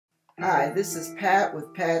Hi, this is Pat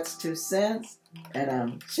with Pat's 2 Cents, and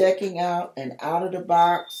I'm checking out and out of the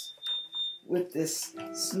box with this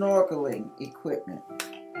snorkeling equipment.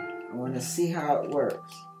 I want to see how it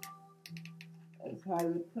works. That's how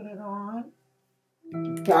you put it on.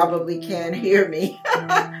 You probably can't hear me,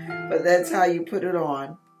 but that's how you put it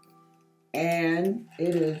on. And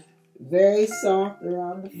it is very soft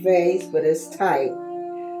around the face, but it's tight.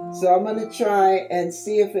 So I'm going to try and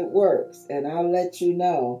see if it works, and I'll let you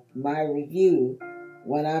know my review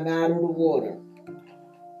when I'm out of the water.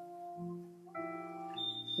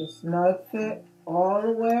 The snug fit all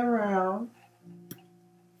the way around.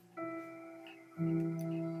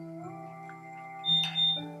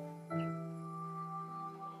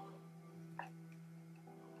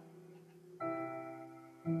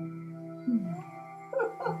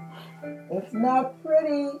 It's not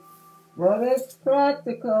pretty, but it's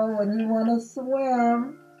practical when you want to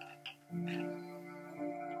swim.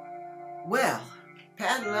 Well,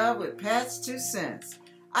 Pat Love with Pat's 2 Cents.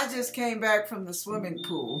 I just came back from the swimming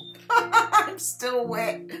pool. I'm still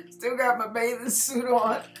wet, still got my bathing suit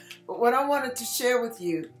on. But what I wanted to share with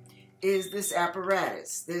you is this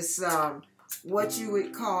apparatus, this what you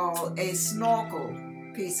would call a snorkel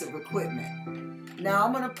piece of equipment. Now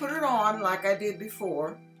I'm going to put it on like I did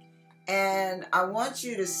before, and I want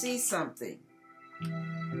you to see something.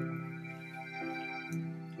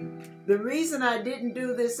 The reason I didn't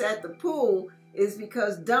do this at the pool is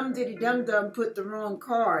because Dum Diddy Dum Dum put the wrong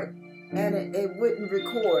card and it wouldn't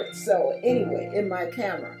record. So anyway, in my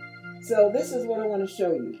camera. So this is what I want to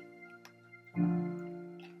show you.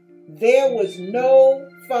 There was no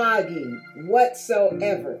fogging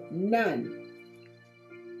whatsoever. None.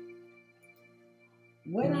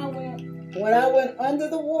 When I went under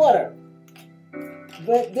the water,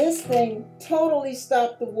 but this thing totally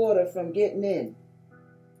stopped the water from getting in.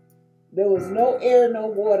 There was no air, no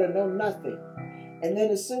water, no nothing. And then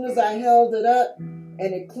as soon as I held it up and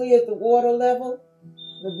it cleared the water level,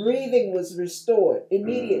 the breathing was restored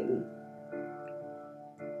immediately.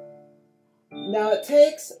 Now it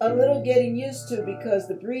takes a little getting used to because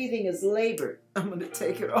the breathing is labored. I'm going to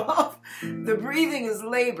take it off. The breathing is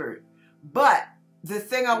labored. But the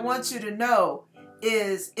thing I want you to know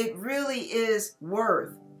is it really is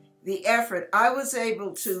worth the effort. I was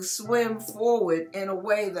able to swim forward in a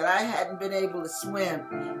way that I hadn't been able to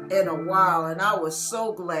swim in a while, and I was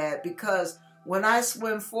so glad because when I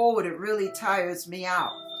swim forward, it really tires me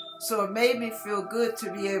out. So it made me feel good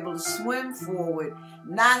to be able to swim forward,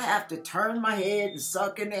 not have to turn my head and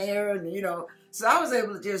suck in the air, and so I was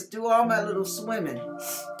able to just do all my little swimming,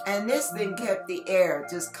 and this thing kept the air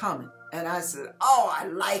just coming, and I said, oh, I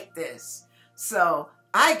like this. So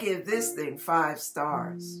I give this thing 5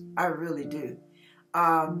 stars. I really do.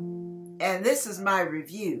 And this is my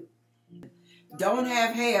review. Don't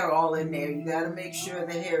have hair all in there. You got to make sure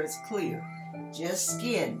the hair is clear. Just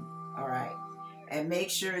skin, all right? And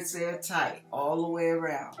make sure it's airtight all the way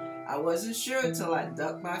around. I wasn't sure until I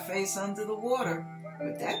ducked my face under the water,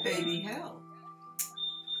 but that baby held.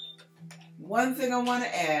 One thing I want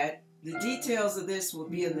to add, the details of this will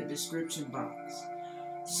be in the description box.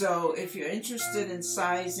 So if you're interested in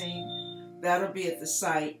sizing, that'll be at the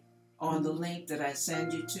site on the link that I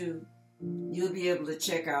send you to. You'll be able to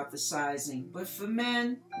check out the sizing. But for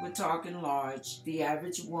men, we're talking large. The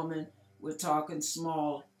average woman, we're talking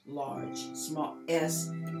small, large, small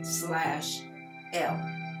S/L.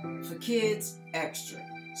 For kids, extra,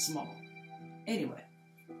 small. Anyway,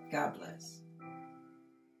 God bless.